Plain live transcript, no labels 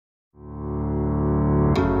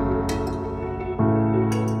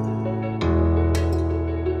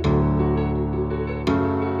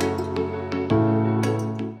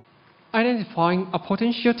find a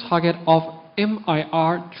potential target of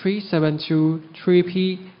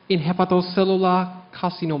IMRC2022 in hepatocellular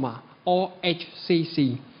carcinoma, or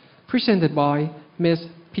HCC, presented by Ms.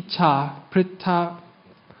 Picha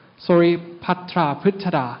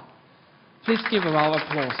Pattrapruettada. Please give a round of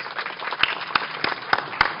applause.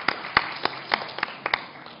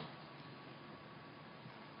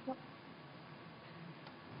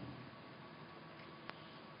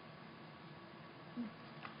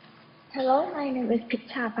 Hello, my name is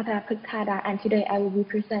Picha Pattrapruettada, and today I will be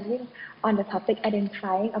presenting on the topic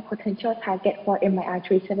identifying a potential target for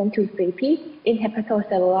IMRC2022 in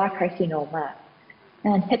hepatocellular carcinoma.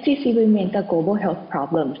 And HCC remains a global health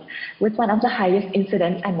problem with one of the highest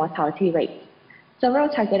incidence and mortality rates. Several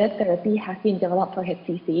targeted therapies have been developed for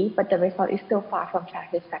HCC, but the result is still far from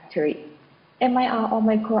satisfactory. MIR or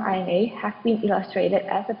microRNA have been illustrated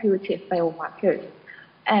as a putative biomarker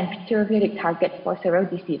and therapeutic target for several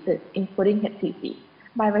diseases, including HCC,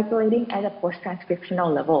 by regulating at a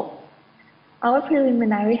post-transcriptional level. Our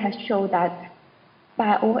preliminary has shown that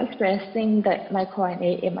by overexpressing the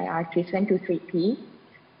microRNA IMRC2022,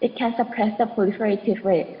 it can suppress the proliferative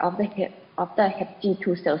rate of the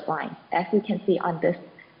HepG2 cell line, as you can see on this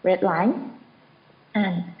red line.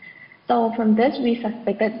 And so from this, we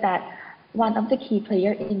suspected that one of the key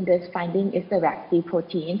players in this finding is the RAC-D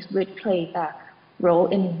proteins, which plays a role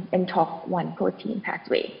in mTOR1 protein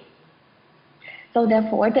pathway. So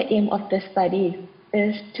therefore, the aim of the study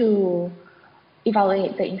is to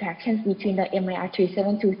evaluate the interactions between the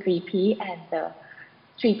IMRC2022 and the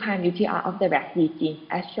 3' UTR of the RAC-D gene,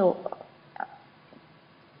 as shown.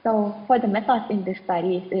 So for the methods in this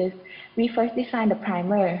study is we first design the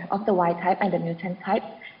primer of the wild type and the mutant type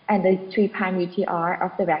and the 3' UTR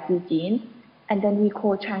of the RAC-D gene, and then we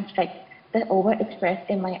co-transfect the overexpressed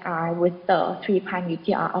MIR with the 3'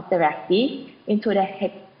 UTR of the RAC-D into the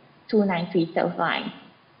HEC293 cell line.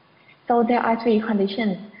 So there are three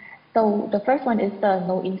conditions. So the first one is the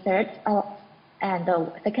no insert, and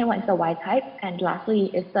the second one is the wild type, and lastly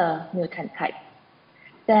is the mutant type.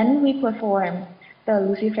 Then we perform the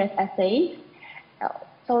luciferase assay.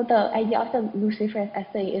 So the idea of the luciferase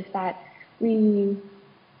assay is that when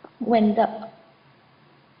the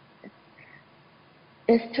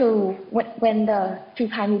 3'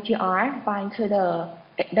 UTR bind to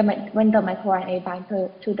when the microRNA binds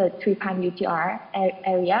to the 3' UTR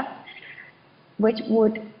area, which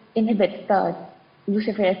would inhibit the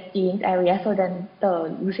luciferase genes area, so then the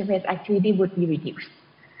luciferase activity would be reduced.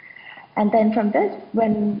 And then from this,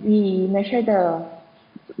 when we measure the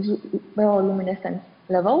bioluminescence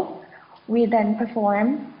level, we then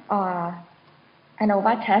perform an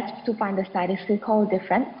ANOVA test to find the statistical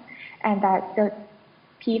difference, and that the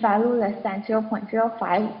p-value less than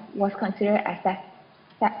 0.05 was considered as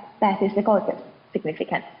statistical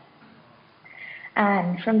significance.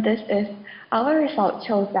 And from this our result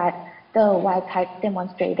shows that the wild type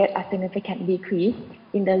demonstrated a significant decrease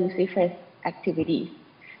in the luciferase activity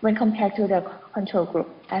when compared to the control group,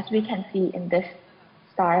 as we can see in this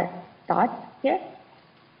star dot here.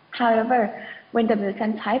 However, when the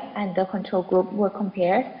mutant type and the control group were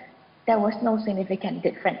compared, there was no significant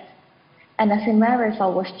difference. And a similar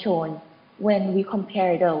result was shown when we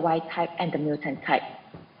compare the wild type and the mutant type.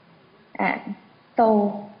 And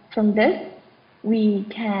so from this, we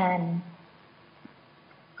can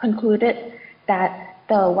conclude that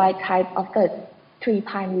the wild type of the 3'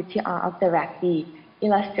 UTR of the RAC-D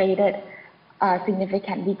illustrated a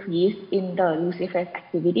significant decrease in the luciferase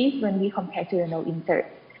activities when we compare to the no insert.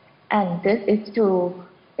 And this is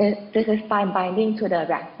by binding to the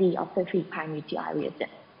RAC-D of the 3' UTR region.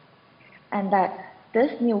 And that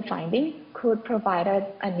this new finding could provide us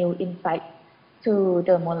a new insight to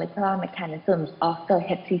the molecular mechanisms of the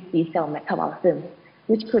HCC cell metabolism,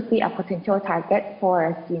 which could be a potential target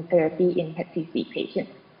for gene therapy in HCC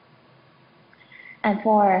patients. And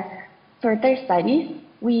for further studies,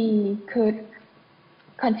 we could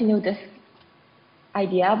continue this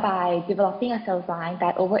idea by developing a cell line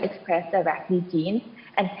that overexpresses the RAC-D gene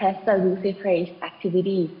and test the luciferase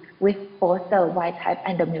activity with both the wild type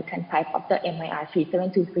and the mutant type of the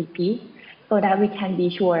IMRC2022, so that we can be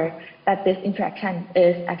sure that this interaction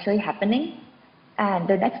is actually happening. And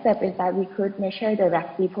the next step is that we could measure the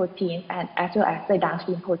RAC-D protein and as well as the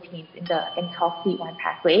downstream proteins in the mTOR-C1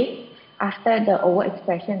 pathway after the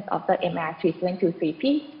overexpression of the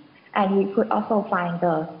IMRC2022, and we could also find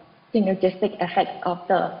the synergistic effects of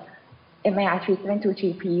the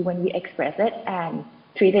IMRC2022 when we express it and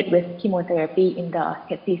treat it with chemotherapy in the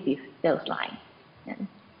HCC cell line. And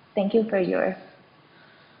thank you for your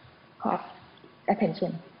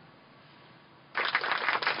attention.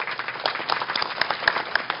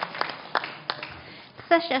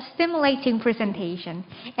 such a stimulating presentation.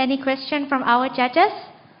 Any question from our judges?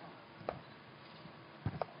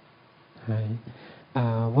 Hi.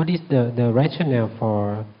 What is the rationale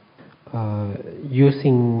for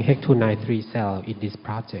using HEC293 cell in this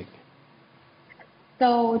project?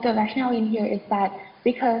 So the rationale in here is that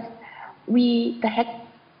because in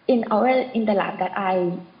the lab that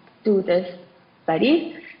I do this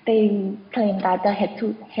study, they claim that the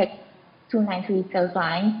HEC293 cell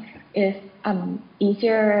line is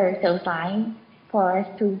easier cell line for us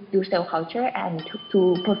to do cell culture and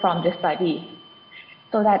to perform the study.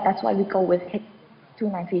 So that's why we go with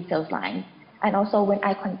HEC293 cell line. And also when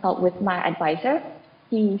I consult with my advisor,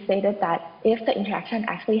 he stated that if the interaction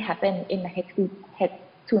actually happened in the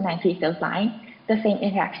HEC293 cell line, the same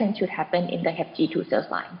interaction should happen in the HEPG2 cell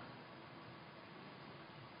line.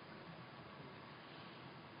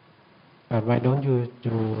 But why don't you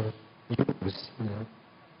use the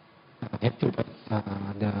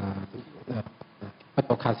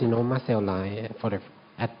hepatocarcinoma cell line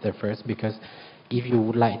at the first? Because if you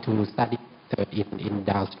would like to study in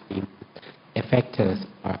downstream effectors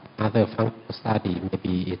or other functional study,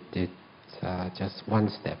 maybe it's just one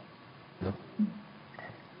step. No?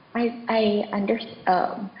 I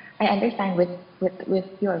understand with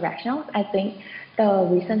your rationale. I think the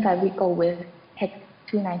reason that we go with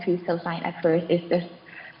HEC293 cell line at first is just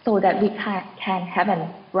so that we can have a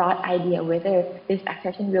broad idea whether this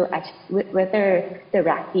accession will whether the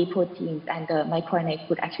RACD proteins and the microRNA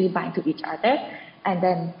could actually bind to each other, and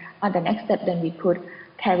then on the next step, then we could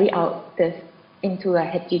carry out this into a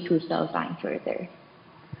HEPG2 cell line further.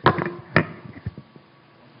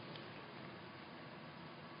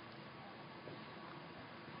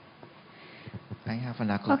 I have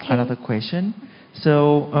another question.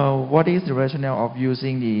 So, what is the rationale of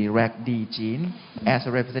using the RACD gene as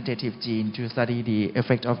a representative gene to study the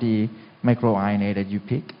effect of the microRNA that you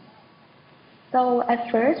pick? So, at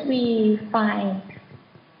first, we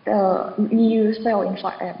use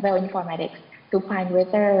bioinformatics to find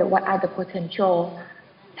what are the potential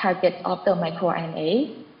targets of the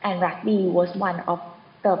microRNA, and RACD was one of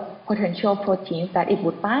the potential proteins that it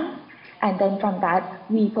would bind. And then from that,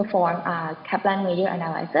 we perform a Kaplan-Meier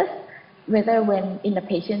analysis, whether when in the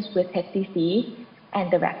patients with HCC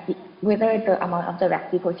and the RACD, whether the amount of the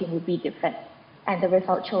RACD protein would be different. And the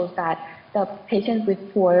result shows that the patients with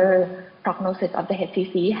poorer prognosis of the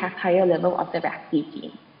HCC have higher level of the RACD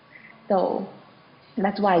gene. So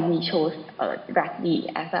that's why we chose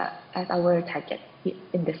RACD as our target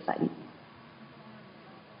in this study.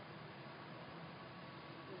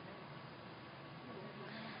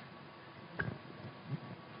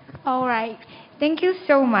 All right. Thank you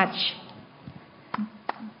so much.